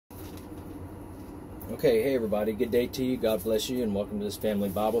Okay, hey everybody, good day to you. God bless you, and welcome to this family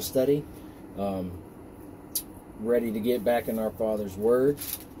Bible study. Ready to get back in our Father's Word.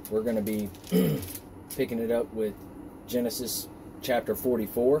 We're going to be picking it up with Genesis chapter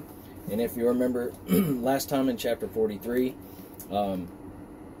 44. And if you remember, last time in chapter 43,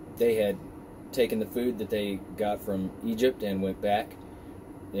 they had taken the food that they got from Egypt and went back.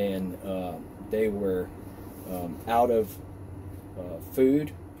 And they were out of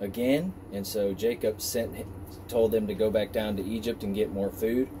food again, and so Jacob told them to go back down to Egypt and get more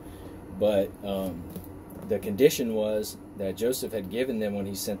food. But the condition was that Joseph had given them when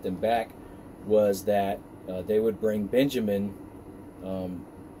he sent them back was that they would bring Benjamin,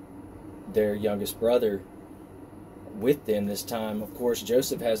 their youngest brother, with them this time. Of course,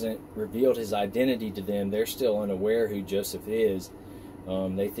 Joseph hasn't revealed his identity to them. They're still unaware who Joseph is.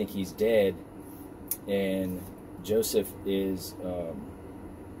 They think he's dead, and Joseph is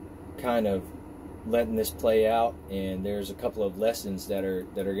kind of letting this play out, and there's a couple of lessons that are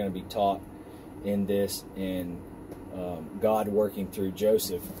going to be taught in this, and God working through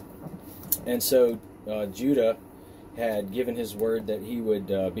Joseph. And so Judah had given his word that he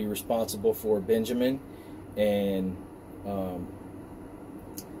would be responsible for Benjamin, and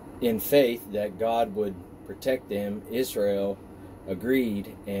in faith that God would protect them, Israel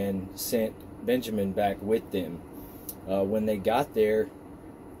agreed and sent Benjamin back with them. When they got there,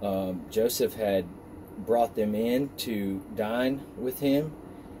 Joseph had brought them in to dine with him,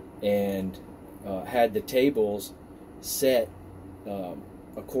 and had the tables set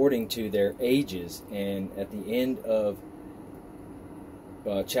according to their ages. And at the end of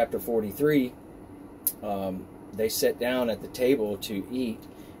chapter 43, they sat down at the table to eat,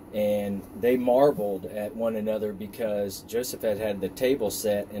 and they marveled at one another because Joseph had the table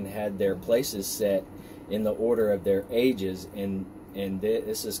set and had their places set in the order of their ages, and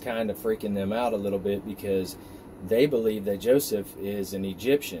this is kind of freaking them out a little bit because they believe that Joseph is an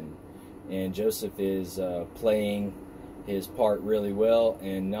Egyptian, and Joseph is playing his part really well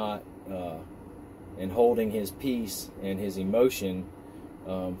and not and holding his peace and his emotion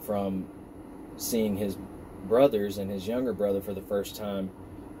from seeing his brothers and his younger brother for the first time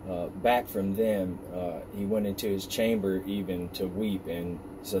back from them. He went into his chamber even to weep, and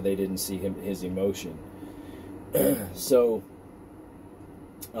so they didn't see his emotion. So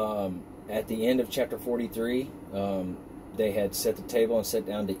at the end of chapter 43, they had set the table and sat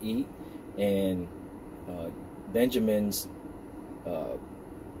down to eat, and Benjamin's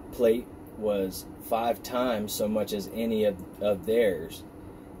plate was 5 times so much as any of theirs,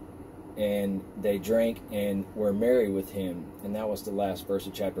 and they drank and were merry with him. And that was the last verse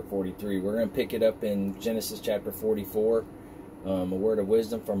of chapter 43. We're going to pick it up in Genesis chapter 44, a word of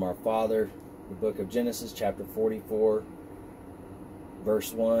wisdom from our Father, the book of Genesis chapter 44,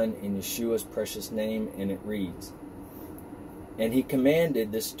 verse 1, in Yeshua's precious name, and it reads, "And he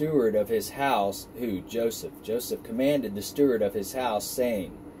commanded the steward of his house," who? Joseph. Joseph commanded the steward of his house,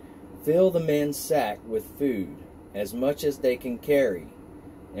 saying, "Fill the men's sack with food, as much as they can carry,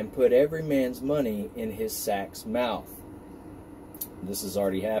 and put every man's money in his sack's mouth." This has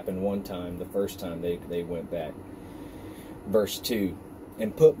already happened one time, the first time they went back. Verse 2,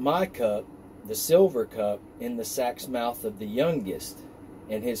 "And put my cup, the silver cup, in the sack's mouth of the youngest,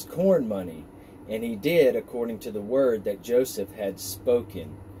 and his corn money." And he did according to the word that Joseph had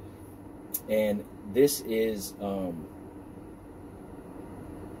spoken. And this is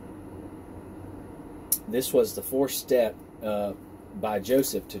this was the 4th step by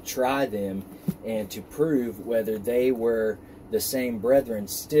Joseph to try them and to prove whether they were the same brethren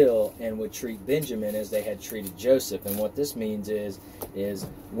still and would treat Benjamin as they had treated Joseph. And what this means is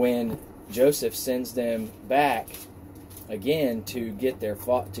when Joseph sends them back again to get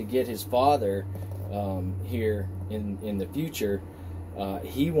his father here in the future,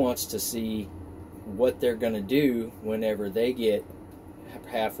 he wants to see what they're going to do whenever they get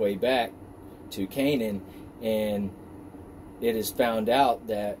halfway back to Canaan. And it is found out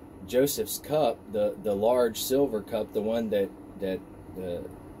that Joseph's cup, the large silver cup, the one that the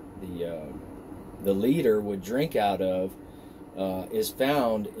leader would drink out of, is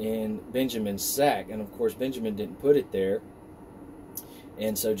found in Benjamin's sack. And of course Benjamin didn't put it there,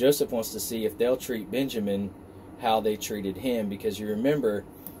 and so Joseph wants to see if they'll treat Benjamin how they treated him, because you remember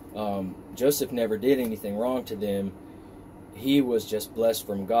Joseph never did anything wrong to them. He was just blessed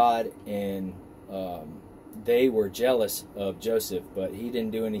from God, and they were jealous of Joseph, but he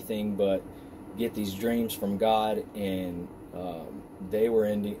didn't do anything but get these dreams from God, and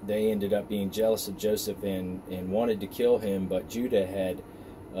they ended up being jealous of Joseph and wanted to kill him. But Judah had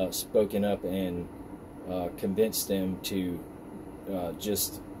spoken up and convinced them to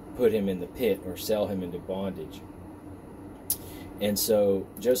just put him in the pit or sell him into bondage. And so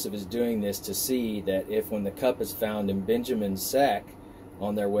Joseph is doing this to see that if, when the cup is found in Benjamin's sack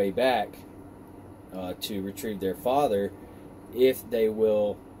on their way back to retrieve their father, if they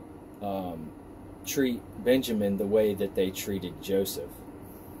will treat Benjamin the way that they treated Joseph.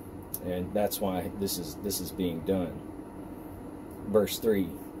 And that's why this is being done. Verse 3.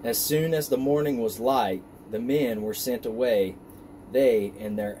 As soon as the morning was light, the men were sent away, they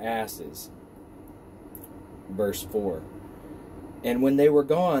and their asses. Verse 4. And when they were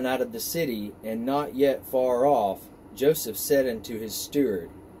gone out of the city, and not yet far off, Joseph said unto his steward,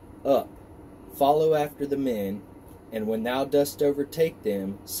 Up, follow after the men, and when thou dost overtake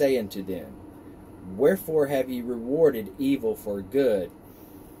them, say unto them, Wherefore have ye rewarded evil for good?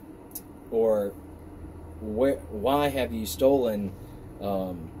 Or why have you stolen?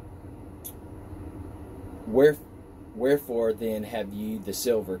 Wherefore then have ye the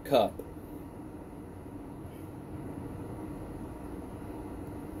silver cup?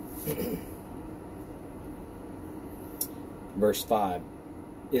 Verse 5.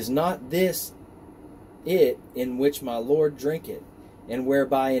 Is not this it in which my Lord drinketh, and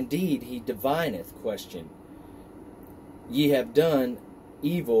whereby indeed he divineth? Question. Ye have done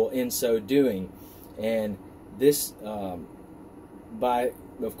evil in so doing. And this, of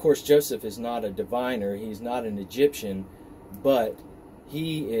course, Joseph is not a diviner. He's not an Egyptian, but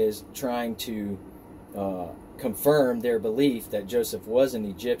he is trying to confirm their belief that Joseph was an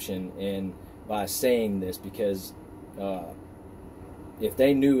Egyptian, and by saying this, because if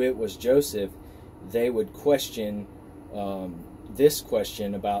they knew it was Joseph, they would question this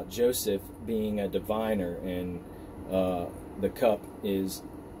question about Joseph being a diviner, and the cup is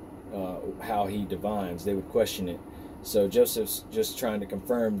how he divines. They would question it. So Joseph's just trying to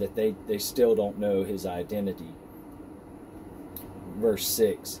confirm that they still don't know his identity. Verse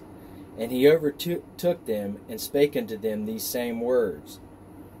 6. And he overtook them, and spake unto them these same words.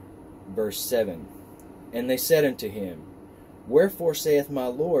 Verse 7. And they said unto him, Wherefore saith my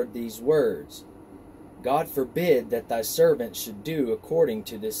Lord these words? God forbid that thy servant should do according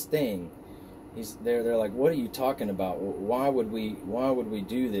to this thing. They're like, what are you talking about? Why would we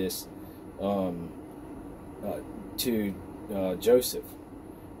do this to Joseph,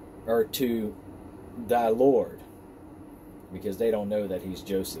 or to thy Lord? Because they don't know that he's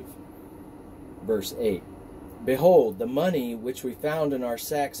Joseph. Verse 8. Behold, the money which we found in our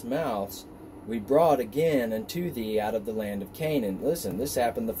sacks' mouths we brought again unto thee out of the land of Canaan. Listen, this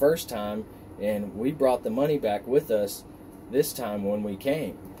happened the first time, and we brought the money back with us this time when we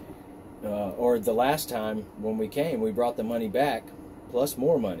came. Or the last time when we came, we brought the money back, plus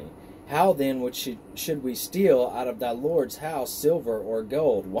more money. How then should we steal out of thy Lord's house silver or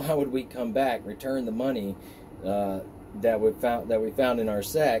gold? Why would we come back, return the money that we found in our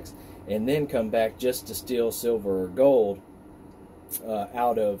sacks, and then come back just to steal silver or gold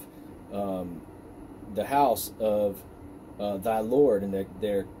out of the house of thy Lord? And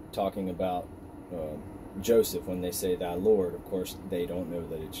they're talking about Joseph when they say thy Lord. Of course, they don't know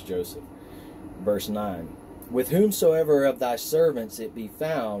that it's Joseph. Verse 9. With whomsoever of thy servants it be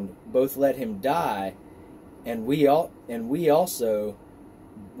found, both let him die, and we also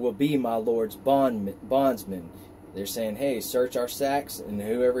will be my Lord's bondsmen. They're saying, hey, search our sacks, and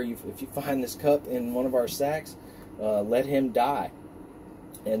if you find this cup in one of our sacks, let him die,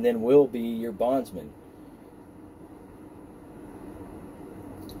 and then we'll be your bondsmen.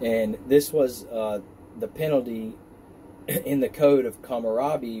 And this was the penalty in the code of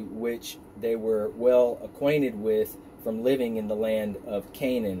Hammurabi, which they were well acquainted with from living in the land of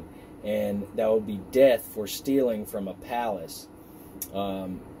Canaan, and that would be death for stealing from a palace.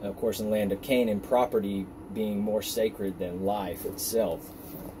 Of course, in the land of Canaan, property being more sacred than life itself.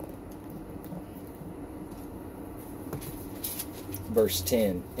 Verse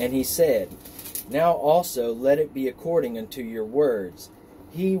 10. And he said, Now also let it be according unto your words.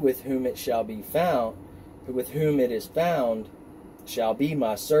 He with whom it is found shall be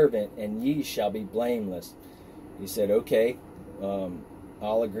my servant, and ye shall be blameless. He said, okay,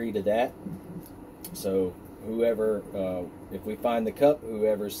 I'll agree to that. So whoever, if we find the cup,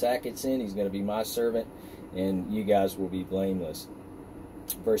 whoever's sack it's in, he's going to be my servant, and you guys will be blameless.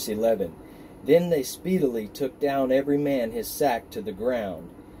 Verse 11. Then they speedily took down every man his sack to the ground,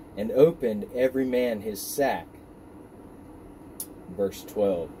 and opened every man his sack. Verse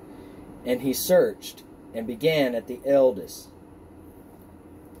 12. And he searched, and began at the eldest.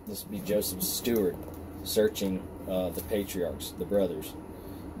 This would be Joseph's steward, searching the patriarchs, the brothers,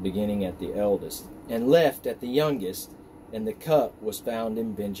 beginning at the eldest, and left at the youngest, and the cup was found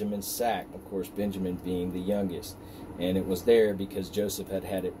in Benjamin's sack. Of course, Benjamin being the youngest. And it was there because Joseph had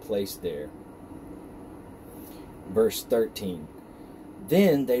had it placed there. Verse 13.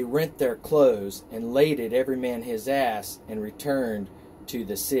 Then they rent their clothes and laded every man his ass and returned to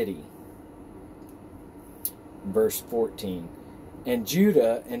the city. Verse 14. And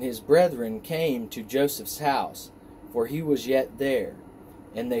Judah and his brethren came to Joseph's house, for he was yet there,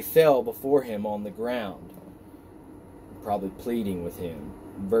 and they fell before him on the ground, probably pleading with him.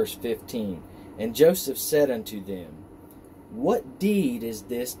 Verse 15. And Joseph said unto them, What deed is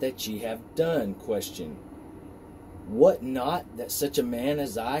this that ye have done? Question. What not that such a man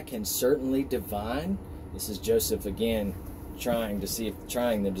as I can certainly divine? This is Joseph again trying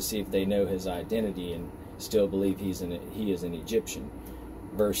them to see if they know his identity and still believe he is an Egyptian.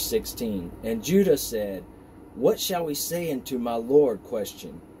 Verse 16. And Judah said, What shall we say unto my Lord?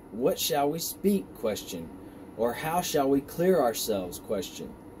 Question. What shall we speak? Question. Or how shall we clear ourselves?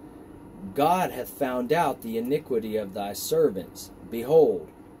 Question. God hath found out the iniquity of thy servants. Behold,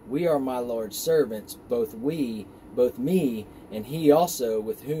 we are my Lord's servants, both me and he also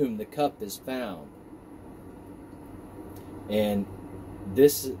with whom the cup is found. And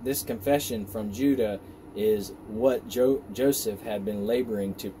this confession from Judah is what Joseph had been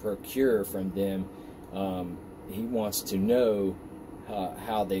laboring to procure from them. He wants to know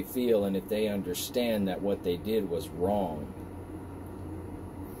how they feel and if they understand that what they did was wrong.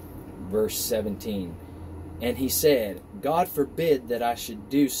 Verse 17. And he said, God forbid that I should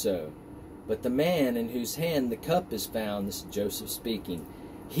do so. But the man in whose hand the cup is found, this is Joseph speaking,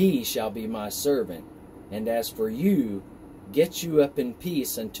 he shall be my servant. And as for you, get you up in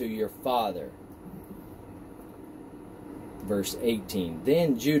peace unto your father. Verse 18.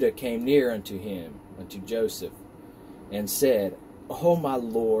 Then Judah came near unto him, unto Joseph, and said, O my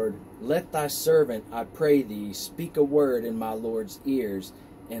Lord, let thy servant, I pray thee, speak a word in my Lord's ears,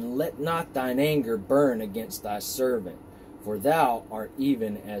 and let not thine anger burn against thy servant, for thou art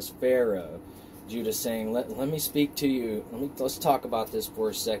even as Pharaoh. Judah saying, let me speak to you. Let's talk about this for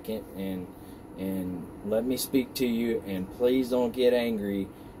a second, and let me speak to you, and please don't get angry,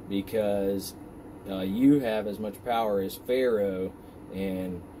 because you have as much power as Pharaoh,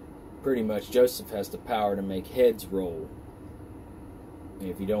 and pretty much Joseph has the power to make heads roll. And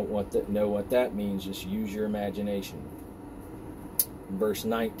if you don't know what that means, just use your imagination. Verse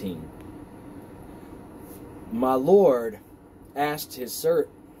 19. My Lord asked his servant,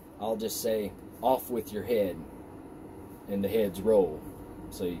 I'll just say, off with your head, and the heads roll,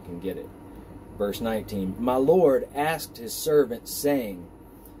 so you can get it. Verse 19. My Lord asked his servant, saying,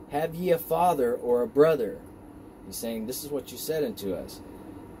 Have ye a father or a brother? He's saying, this is what you said unto us.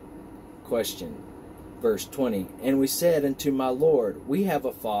 Question. Verse 20. And we said unto my Lord, We have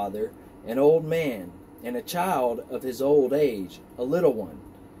a father, an old man, and a child of his old age, a little one,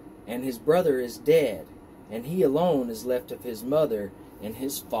 and his brother is dead, and he alone is left of his mother, and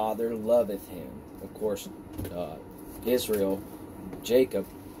his father loveth him. Of course, Israel, Jacob,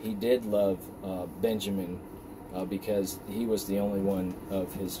 he did love Benjamin because he was the only one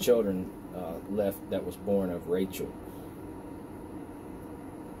of his children left that was born of Rachel.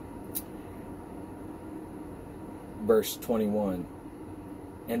 Verse 21.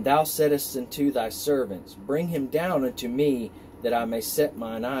 And thou saidst unto thy servants, Bring him down unto me, that I may set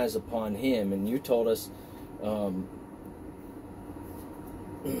mine eyes upon him. And you told us, and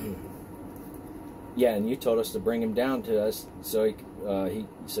you told us to bring him down to us, so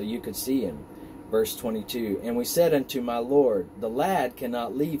you could see him. Verse 22. And we said unto my Lord, The lad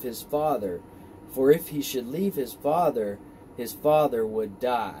cannot leave his father, for if he should leave his father would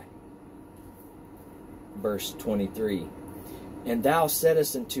die. Verse 23. And thou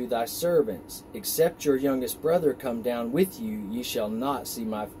saidst unto thy servants, Except your youngest brother come down with you, ye shall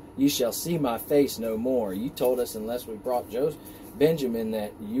see my face no more. You told us unless we brought Benjamin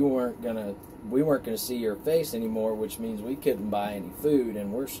that we weren't gonna see your face anymore, which means we couldn't buy any food,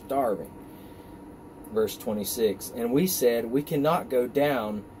 and we're starving. Verse 26. And we said, We cannot go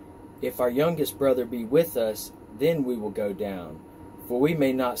down. If our youngest brother be with us, then we will go down, for we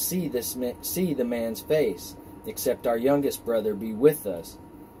may not see the man's face, except our youngest brother be with us.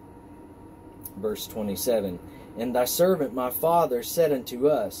 Verse 27. And thy servant my father said unto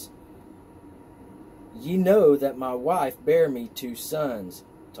us, Ye know that my wife bare me 2 sons,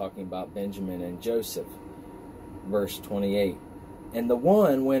 talking about Benjamin and Joseph. Verse 28. And the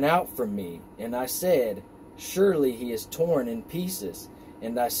one went out from me, and I said, Surely he is torn in pieces,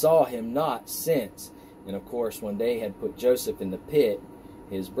 and I saw him not since. And of course, when they had put Joseph in the pit,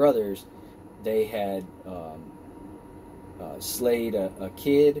 his brothers, they had slayed a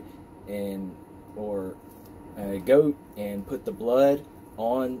kid or a goat and put the blood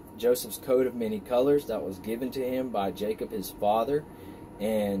on Joseph's coat of many colors that was given to him by Jacob his father,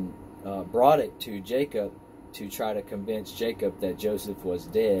 and brought it to Jacob to try to convince Jacob that Joseph was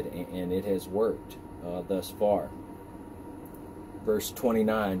dead, and it has worked thus far. Verse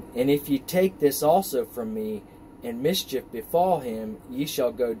 29, and if ye take this also from me, and mischief befall him, ye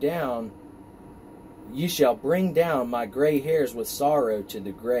shall bring down my gray hairs with sorrow to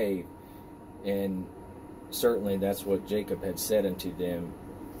the grave. And certainly that's what Jacob had said unto them,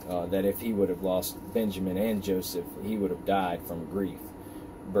 that if he would have lost Benjamin and Joseph, he would have died from grief.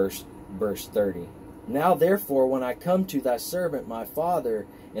 Verse 30, now therefore when I come to thy servant my father,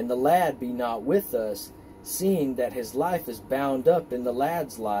 and the lad be not with us, seeing that his life is bound up in the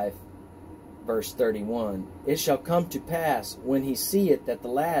lad's life. Verse 31, it shall come to pass, when he seeth that the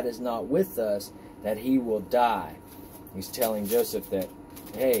lad is not with us, that he will die. He's telling Joseph that,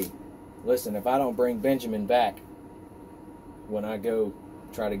 hey, listen, if I don't bring Benjamin back when I go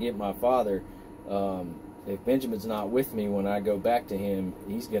try to get my father, if Benjamin's not with me when I go back to him,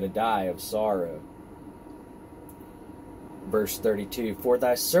 he's going to die of sorrow. Verse 32, for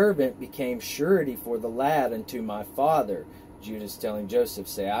thy servant became surety for the lad unto my father. Judah's telling Joseph,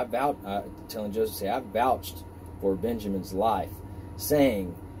 I vouched for Benjamin's life,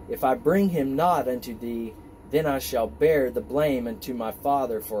 saying, if I bring him not unto thee, then I shall bear the blame unto my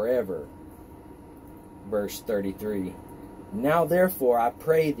father forever. Verse 33, now therefore I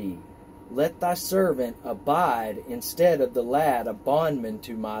pray thee, let thy servant abide instead of the lad a bondman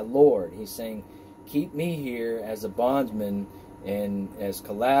to my Lord. He's saying, keep me here as a bondsman and as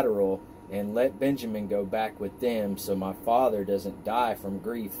collateral, and let Benjamin go back with them, so my father doesn't die from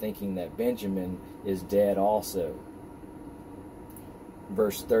grief thinking that Benjamin is dead also.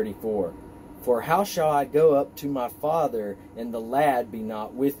 Verse 34, for how shall I go up to my father, and the lad be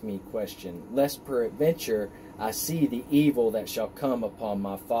not with me? Question, lest peradventure I see the evil that shall come upon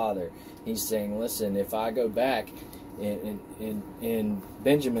my father. He's saying, listen, if I go back and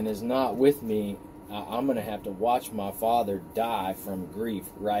Benjamin is not with me, I'm going to have to watch my father die from grief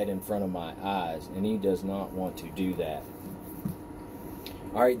right in front of my eyes, and he does not want to do that.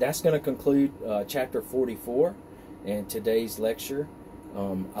 All right, that's going to conclude chapter 44 and today's lecture.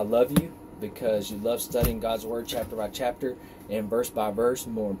 I love you because you love studying God's Word chapter by chapter and verse by verse.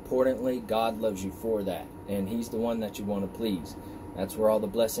 More importantly, God loves you for that, and He's the one that you want to please. That's where all the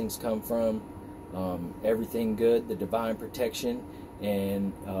blessings come from, everything good, the divine protection,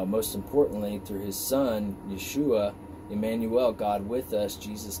 and most importantly, through His Son, Yeshua, Emmanuel, God with us,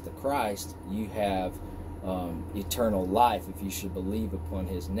 Jesus the Christ, you have eternal life if you should believe upon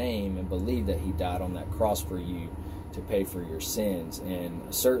His name and believe that He died on that cross for you to pay for your sins. And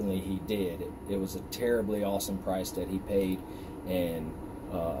certainly He did. It was a terribly awesome price that He paid, and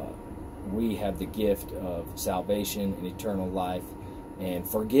we have the gift of salvation and eternal life and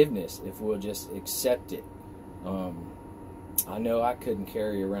forgiveness if we'll just accept it. I know I couldn't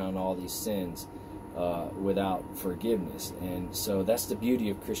carry around all these sins without forgiveness, and so that's the beauty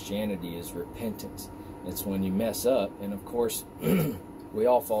of Christianity, is repentance. It's when you mess up, and of course we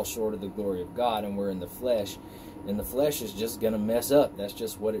all fall short of the glory of God, and we're in the flesh, and the flesh is just going to mess up. That's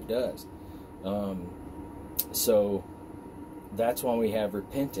just what it does. So that's why we have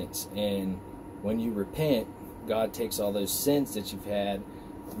repentance, and when you repent, God takes all those sins that you've had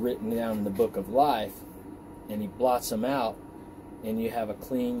written down in the book of life, and He blots them out, and you have a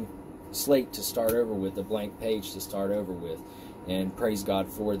clean slate to start over with, a blank page to start over with, and praise God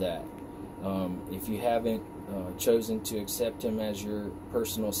for that. If you haven't chosen to accept Him as your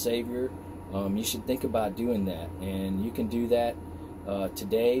personal Savior, you should think about doing that, and you can do that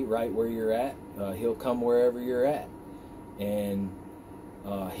today, right where you're at. He'll come wherever you're at, and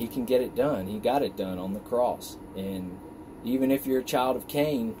He can get it done. He got it done on the cross, and even if you're a child of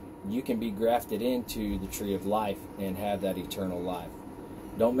Cain, you can be grafted into the tree of life and have that eternal life.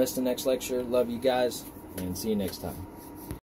 Don't miss the next lecture. Love you guys, and see you next time.